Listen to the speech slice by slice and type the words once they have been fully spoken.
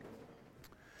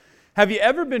Have you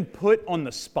ever been put on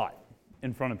the spot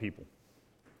in front of people?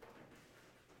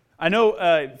 I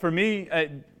know for me,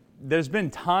 there's been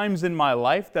times in my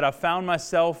life that I've found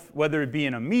myself, whether it be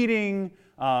in a meeting,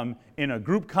 in a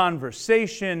group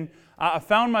conversation, I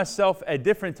found myself at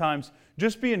different times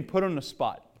just being put on the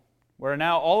spot, where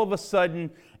now all of a sudden,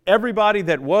 everybody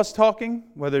that was talking,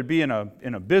 whether it be in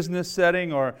a business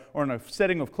setting or in a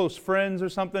setting of close friends or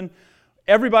something,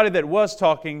 everybody that was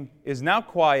talking is now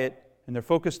quiet and they're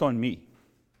focused on me.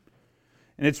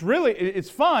 And it's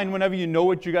fine whenever you know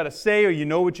what you got to say or you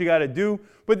know what you got to do,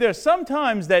 but there's some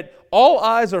times that all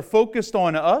eyes are focused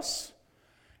on us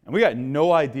and we got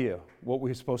no idea what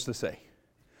we're supposed to say.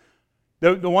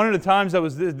 The one of the times that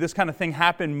was this kind of thing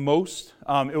happened most,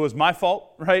 it was my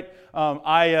fault, right?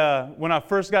 When I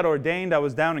first got ordained, I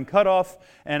was down in Cutoff,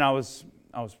 and I was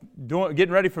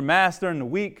getting ready for Mass during the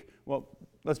week. Well,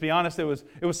 let's be honest, it was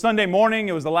Sunday morning.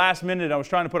 It was the last minute. I was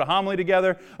trying to put a homily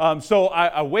together. So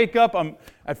I wake up. I'm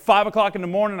at 5 o'clock in the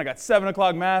morning. I got 7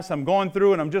 o'clock Mass. I'm going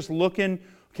through, and I'm just looking.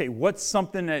 Okay, what's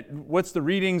the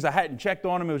readings? I hadn't checked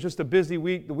on them. It was just a busy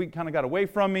week. The week kind of got away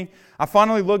from me. I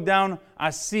finally look down.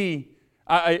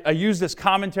 I use this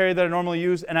commentary that I normally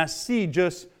use, and I see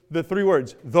just the 3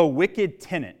 words, the wicked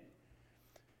tenant.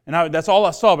 And that's all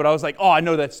I saw, but I was like, oh, I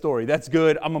know that story. That's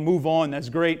good. I'm going to move on. That's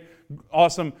great.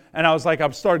 Awesome. And I was like,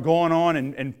 I'll start going on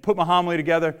and put my homily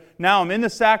together. Now I'm in the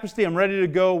sacristy. I'm ready to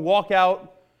go, walk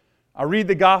out. I read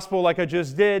the gospel like I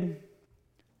just did,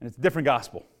 and it's a different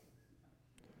gospel.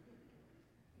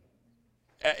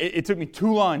 It took me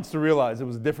 2 lines to realize it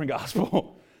was a different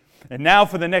gospel. And now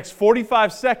for the next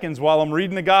 45 seconds while I'm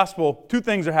reading the gospel, 2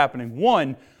 things are happening.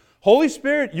 1, Holy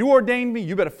Spirit, you ordained me,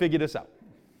 you better figure this out.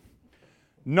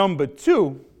 Number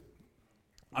 2,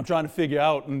 I'm trying to figure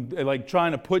out and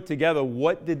trying to put together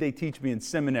what did they teach me in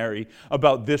seminary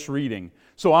about this reading.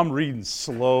 So I'm reading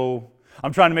slow.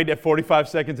 I'm trying to make that 45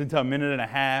 seconds into a minute and a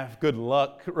half. Good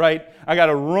luck, right? I got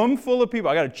a room full of people.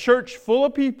 I got a church full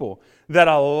of people that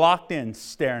are locked in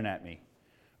staring at me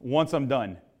once I'm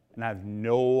done. And I have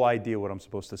no idea what I'm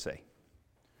supposed to say.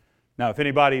 Now, if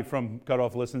anybody from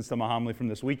Cutoff listens to my homily from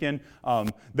this weekend,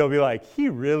 they'll be like, he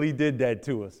really did that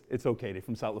to us. It's okay. They're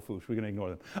from South Lafourche. We're going to ignore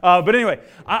them. But anyway,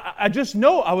 I just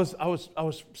know I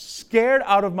was scared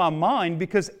out of my mind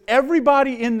because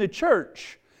everybody in the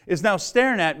church is now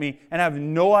staring at me and I have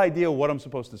no idea what I'm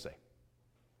supposed to say.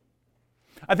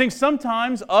 I think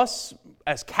sometimes us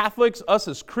as Catholics, us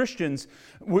as Christians,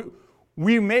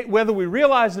 we may, whether we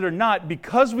realize it or not,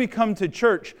 because we come to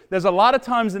church, there's a lot of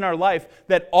times in our life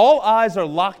that all eyes are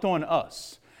locked on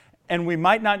us, and we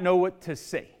might not know what to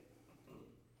say.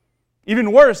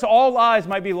 Even worse, all eyes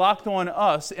might be locked on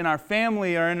us in our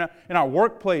family or in our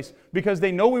workplace because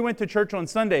they know we went to church on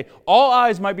Sunday. All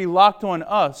eyes might be locked on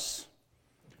us,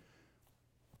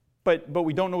 but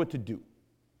we don't know what to do.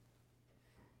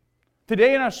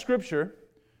 Today in our scripture,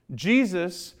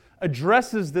 Jesus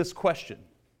addresses this question.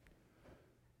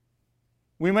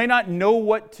 We may not know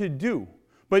what to do,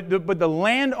 but the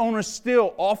landowner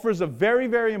still offers a very,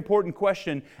 very important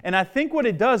question. And I think what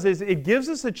it does is it gives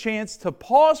us a chance to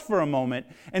pause for a moment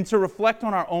and to reflect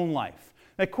on our own life.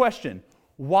 That question,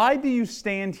 why do you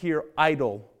stand here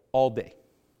idle all day?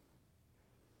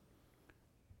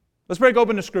 Let's break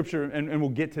open the scripture and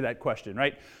we'll get to that question,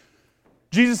 right?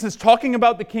 Jesus is talking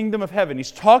about the kingdom of heaven.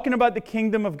 He's talking about the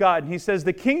kingdom of God. And he says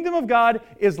the kingdom of God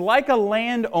is like a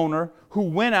landowner who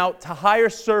went out to hire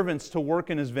servants to work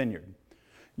in his vineyard.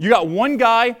 You got one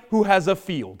guy who has a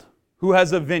field, who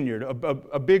has a vineyard,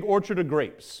 a big orchard of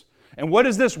grapes. And what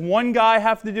does this one guy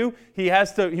have to do? He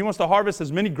wants to harvest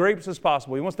as many grapes as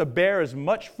possible. He wants to bear as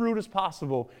much fruit as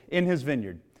possible in his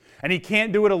vineyard. And he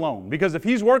can't do it alone. Because if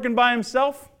he's working by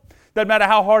himself, doesn't matter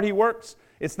how hard he works,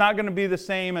 it's not going to be the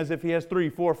same as if he has 3,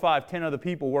 4, 5, 10 other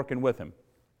people working with him.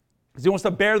 Because he wants to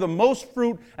bear the most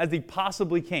fruit as he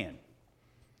possibly can.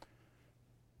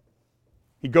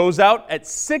 He goes out at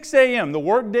 6 a.m. The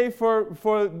workday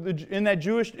in the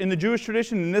Jewish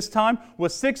tradition in this time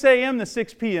was 6 a.m. to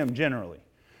 6 p.m. generally.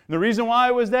 And the reason why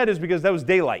it was that is because that was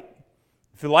daylight.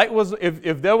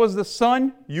 If there was the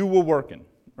sun, you were working,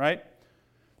 right?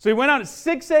 So he went out at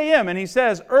 6 a.m. and he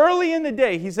says, early in the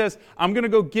day, he says, I'm going to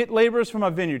go get laborers for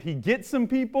my vineyard. He gets some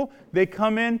people, they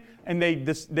come in, and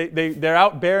they're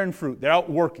out bearing fruit. They're out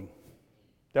working.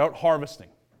 They're out harvesting.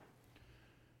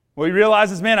 Well, he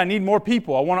realizes, man, I need more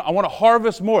people. I want to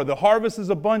harvest more. The harvest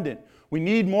is abundant. We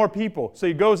need more people. So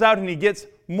he goes out and he gets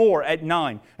more at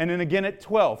 9, and then again at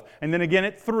 12, and then again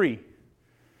at 3.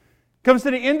 Comes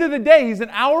to the end of the day. He's an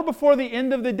hour before the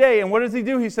end of the day. And what does he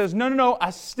do? He says, no,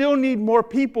 I still need more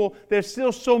people. There's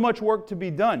still so much work to be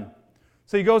done.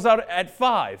 So he goes out at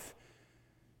 5.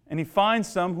 and he finds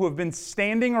some who have been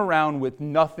standing around with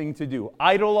nothing to do.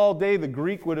 Idle all day, the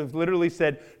Greek would have literally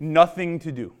said nothing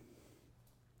to do.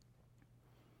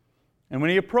 And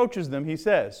when he approaches them, he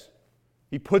says,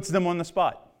 he puts them on the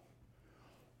spot.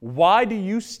 Why do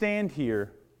you stand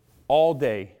here all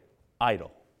day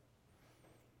idle?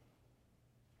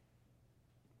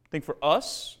 I think for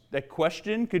us, that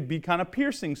question could be kind of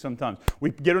piercing sometimes.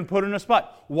 We get put in a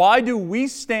spot. Why do we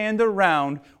stand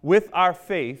around with our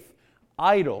faith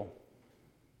idle?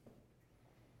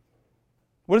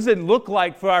 What does it look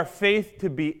like for our faith to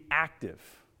be active?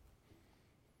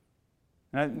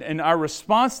 And our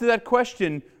response to that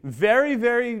question, very,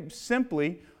 very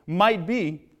simply, might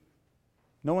be,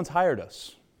 no one's hired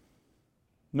us.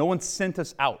 No one's sent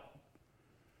us out.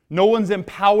 No one's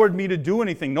empowered me to do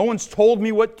anything. No one's told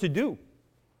me what to do.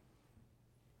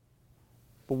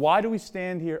 But why do we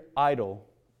stand here idle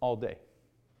all day?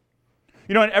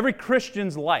 You know, in every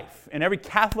Christian's life, in every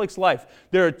Catholic's life,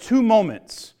 there are two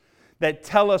moments that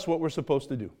tell us what we're supposed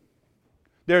to do.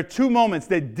 There are two moments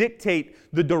that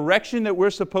dictate the direction that we're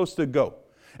supposed to go.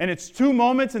 And it's two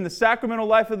moments in the sacramental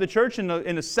life of the church, in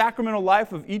the sacramental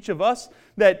life of each of us,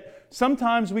 that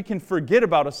sometimes we can forget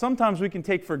about, or sometimes we can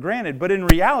take for granted, but in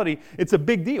reality, it's a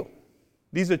big deal.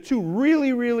 These are two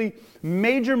really, really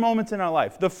major moments in our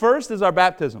life. The first is our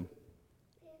baptism.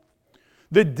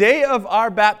 The day of our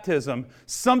baptism,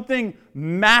 something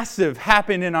massive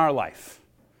happened in our life.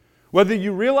 Whether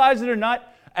you realize it or not,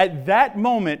 at that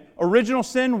moment, original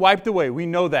sin wiped away. We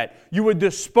know that. You were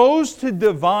disposed to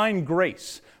divine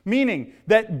grace, meaning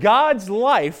that God's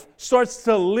life starts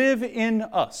to live in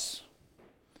us.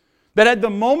 That at the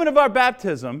moment of our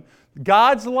baptism,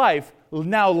 God's life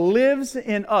now lives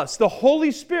in us. The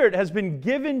Holy Spirit has been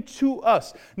given to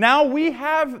us. Now we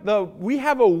have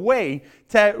a way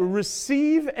to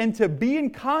receive and to be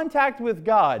in contact with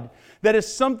God that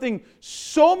is something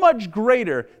so much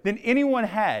greater than anyone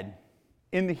had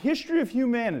in the history of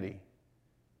humanity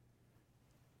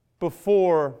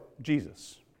before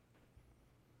Jesus.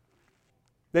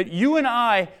 That you and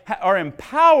I are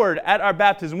empowered at our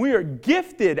baptism. We are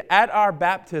gifted at our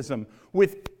baptism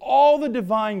with all the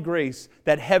divine grace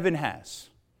that heaven has.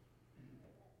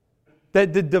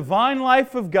 That the divine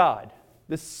life of God,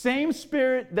 the same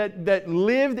Spirit that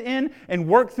lived in and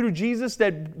worked through Jesus,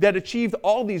 that achieved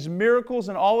all these miracles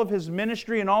and all of His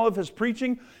ministry and all of His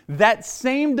preaching, that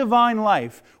same divine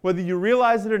life, whether you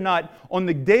realize it or not, on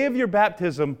the day of your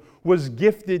baptism was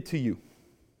gifted to you.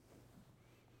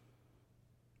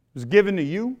 It was given to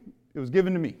you. It was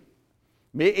given to me.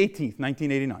 May 18th,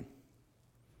 1989.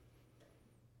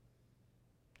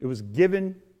 It was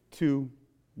given to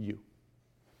you.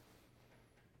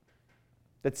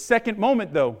 That second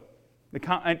moment, though,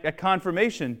 at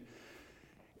confirmation,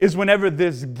 is whenever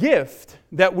this gift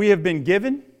that we have been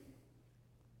given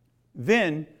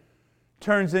then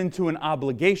turns into an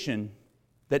obligation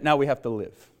that now we have to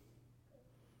live.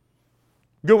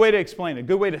 Good way to explain it.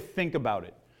 Good way to think about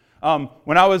it.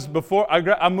 When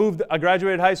I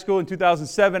graduated high school in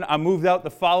 2007. I moved out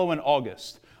the following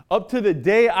August. Up to the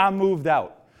day I moved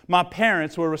out, my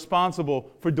parents were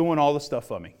responsible for doing all the stuff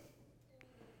for me.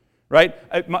 Right?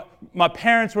 My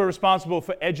parents were responsible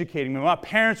for educating me. My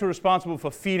parents were responsible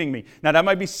for feeding me. Now, that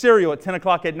might be cereal at 10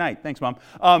 o'clock at night. Thanks, Mom.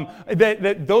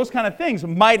 Those kind of things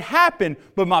might happen,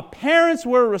 but my parents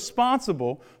were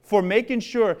responsible for making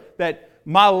sure that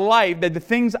my life, that the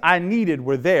things I needed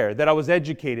were there, that I was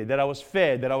educated, that I was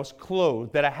fed, that I was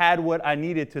clothed, that I had what I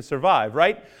needed to survive,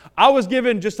 right? I was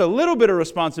given just a little bit of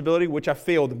responsibility, which I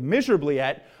failed miserably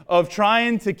at, of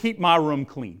trying to keep my room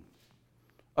clean,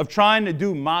 of trying to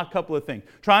do my couple of things,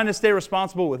 trying to stay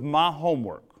responsible with my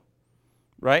homework,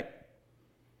 right?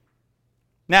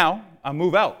 Now, I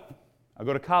move out. I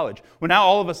go to college. Well, now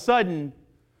all of a sudden,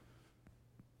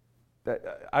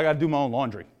 I got to do my own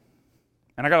laundry.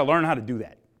 And I got to learn how to do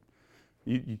that.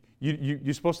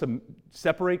 You're supposed to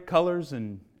separate colors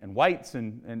and whites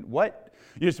and what?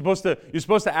 You're supposed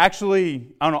to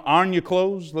actually, I don't know, iron your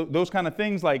clothes, those kind of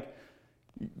things. Like,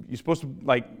 you're supposed to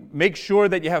like make sure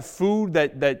that you have food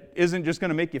that isn't just going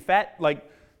to make you fat. Like,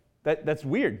 that's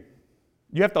weird.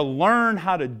 You have to learn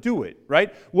how to do it,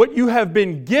 right? What you have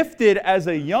been gifted as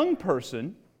a young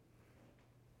person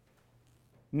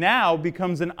now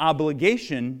becomes an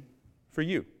obligation for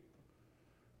you.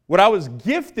 What I was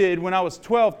gifted when I was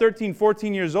 12, 13,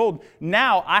 14 years old,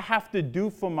 now I have to do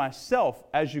for myself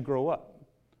as you grow up.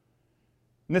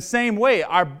 In the same way,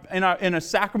 in a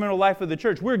sacramental life of the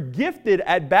church, we're gifted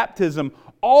at baptism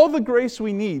all the grace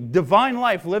we need, divine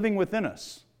life living within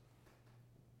us.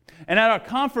 And at our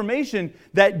confirmation,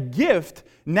 that gift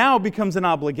now becomes an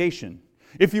obligation.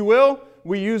 If you will,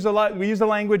 we use the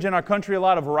language in our country a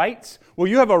lot of rights. Well,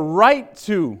 you have a right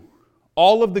to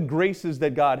all of the graces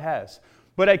that God has.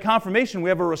 But at confirmation, we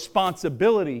have a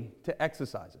responsibility to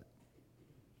exercise it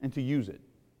and to use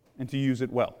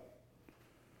it well.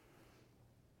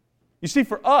 You see,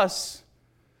 for us,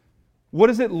 what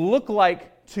does it look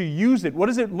like to use it? What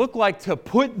does it look like to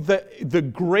put the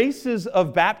graces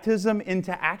of baptism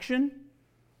into action?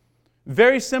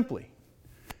 Very simply,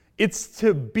 it's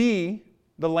to be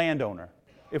the landowner,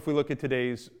 if we look at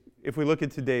today's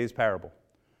parable.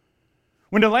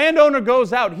 When the landowner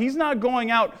goes out, he's not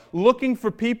going out looking for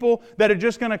people that are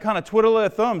just going to kind of twiddle their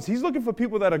thumbs. He's looking for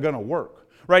people that are going to work,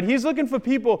 right? He's looking for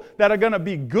people that are going to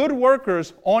be good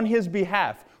workers on his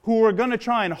behalf, who are going to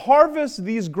try and harvest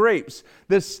these grapes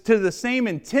to the same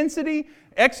intensity,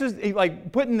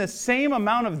 like putting the same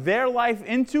amount of their life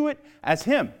into it as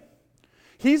him.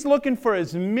 He's looking for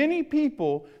as many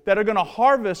people that are going to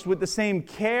harvest with the same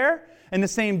care and the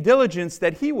same diligence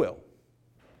that he will.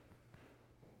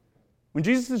 When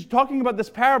Jesus is talking about this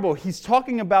parable, he's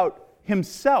talking about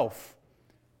himself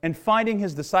and finding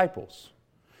his disciples.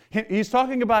 He's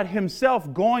talking about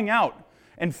himself going out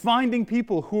and finding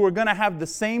people who are going to have the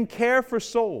same care for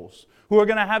souls, who are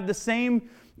going to have the same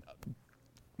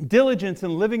diligence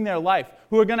in living their life,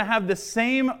 who are going to have the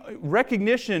same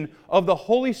recognition of the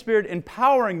Holy Spirit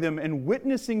empowering them and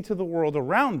witnessing to the world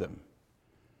around them.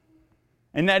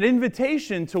 And that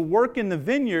invitation to work in the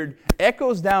vineyard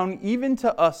echoes down even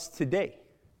to us today.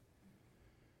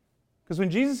 Because when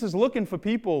Jesus is looking for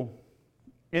people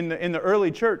in the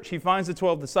early church, he finds the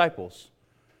 12 disciples.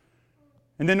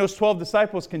 And then those 12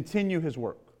 disciples continue his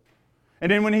work.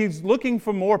 And then when he's looking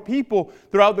for more people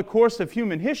throughout the course of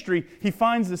human history, he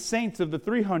finds the saints of the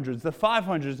 300s, the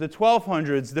 500s, the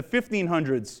 1200s, the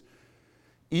 1500s,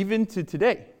 even to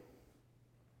today.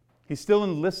 He's still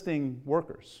enlisting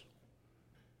workers.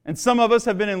 And some of us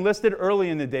have been enlisted early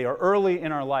in the day, or early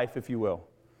in our life, if you will.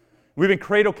 We've been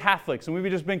cradle Catholics, and we've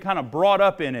just been kind of brought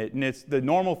up in it, and it's the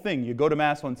normal thing. You go to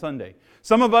Mass on Sunday.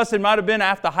 Some of us, it might have been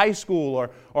after high school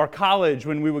or college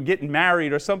when we were getting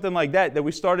married or something like that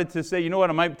we started to say, you know what,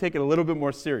 I might take it a little bit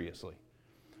more seriously.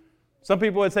 Some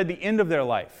people, it's at the end of their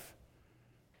life,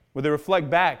 where they reflect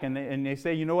back and they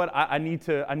say, you know what, I need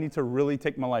to really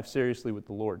take my life seriously with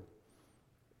the Lord.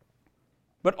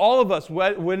 But all of us,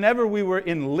 whenever we were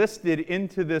enlisted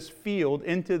into this field,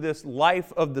 into this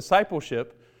life of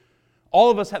discipleship, all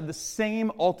of us have the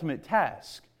same ultimate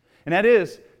task. And that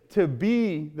is to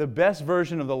be the best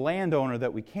version of the landowner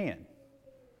that we can.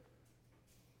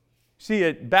 See,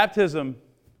 at baptism,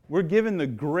 we're given the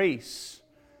grace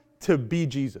to be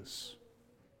Jesus.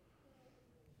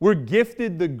 We're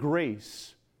gifted the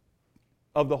grace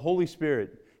of the Holy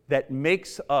Spirit that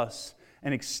makes us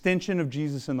an extension of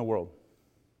Jesus in the world.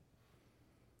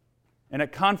 And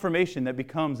at confirmation, that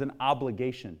becomes an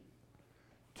obligation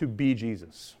to be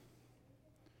Jesus.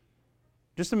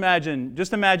 Just imagine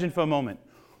for a moment,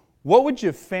 what would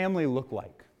your family look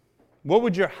like? What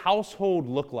would your household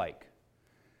look like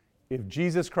if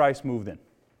Jesus Christ moved in?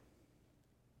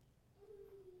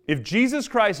 If Jesus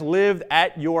Christ lived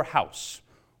at your house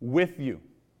with you,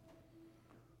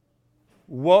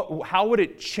 how would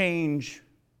it change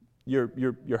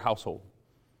your household?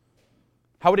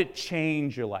 How would it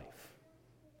change your life?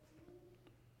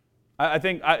 I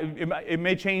think it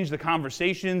may change the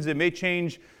conversations. It may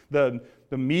change the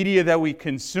media that we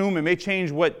consume. It may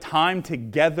change what time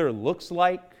together looks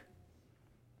like.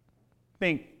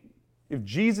 Think, if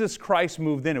Jesus Christ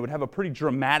moved in, it would have a pretty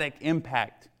dramatic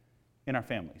impact in our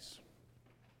families.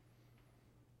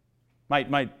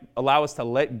 Might allow us to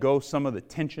let go some of the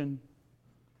tension,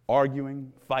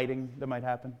 arguing, fighting that might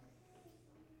happen.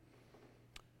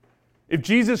 If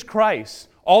Jesus Christ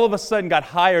all of a sudden got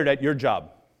hired at your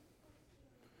job,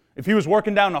 if he was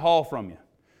working down the hall from you,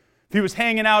 if he was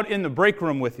hanging out in the break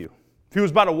room with you, if he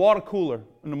was by the water cooler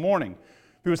in the morning,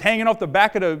 if he was hanging off the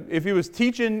back of if he was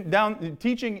teaching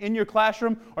in your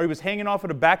classroom, or he was hanging off of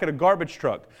the back of the garbage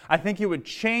truck, I think it would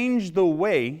change the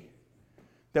way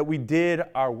that we did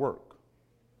our work.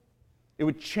 It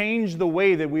would change the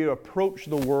way that we approach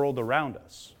the world around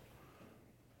us.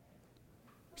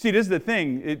 See, this is the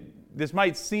thing. This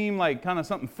might seem like kind of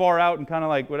something far out and kind of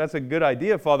like, well, that's a good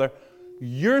idea, Father.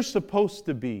 You're supposed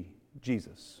to be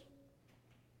Jesus.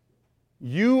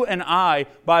 You and I,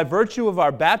 by virtue of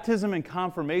our baptism and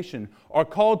confirmation, are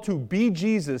called to be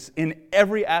Jesus in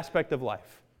every aspect of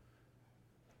life.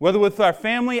 Whether with our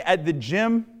family, at the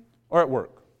gym, or at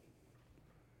work.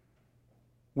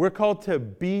 We're called to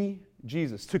be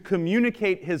Jesus, to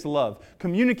communicate His love,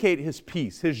 communicate His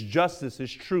peace, His justice,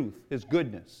 His truth, His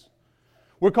goodness.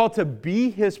 We're called to be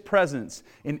His presence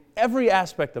in every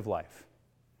aspect of life.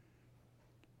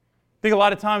 think a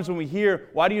lot of times when we hear,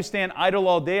 why do you stand idle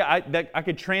all day? I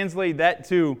could translate that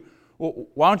to, well,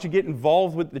 why don't you get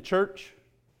involved with the church?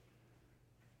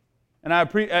 And I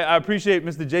appreciate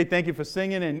Mr. J, thank you for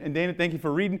singing, and Dana, thank you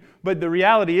for reading. But the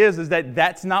reality is that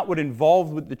that's not what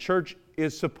involved with the church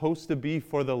is supposed to be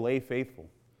for the lay faithful.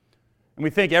 And we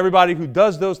thank everybody who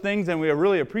does those things, and we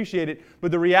really appreciate it.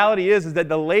 But the reality is that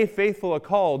the lay faithful are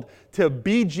called to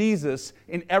be Jesus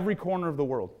in every corner of the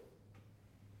world.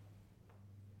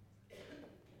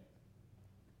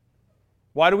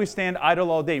 Why do we stand idle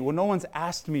all day? Well, no one's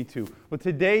asked me to. But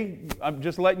today, I'm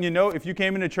just letting you know, if you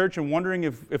came into church and wondering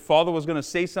if Father was going to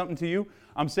say something to you,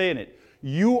 I'm saying it.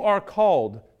 You are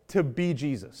called to be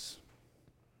Jesus,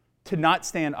 to not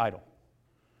stand idle,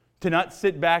 to not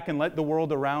sit back and let the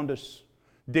world around us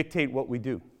dictate what we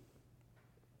do.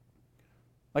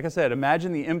 Like I said,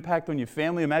 imagine the impact on your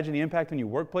family, imagine the impact on your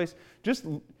workplace. Just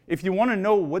if you want to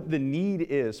know what the need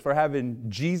is for having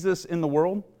Jesus in the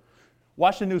world,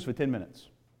 watch the news for 10 minutes.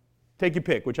 Take your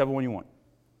pick, whichever one you want.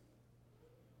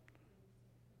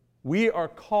 We are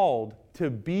called to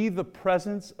be the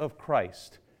presence of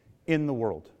Christ in the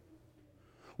world.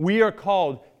 We are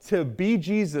called to be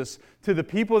Jesus to the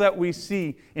people that we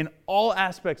see in all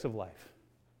aspects of life.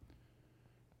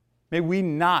 May we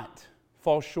not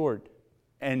fall short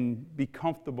and be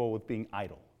comfortable with being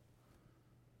idle.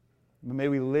 But may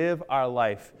we live our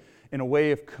life in a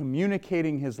way of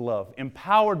communicating His love,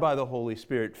 empowered by the Holy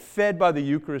Spirit, fed by the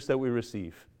Eucharist that we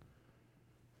receive.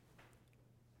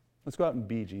 Let's go out and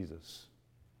be Jesus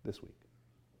this week.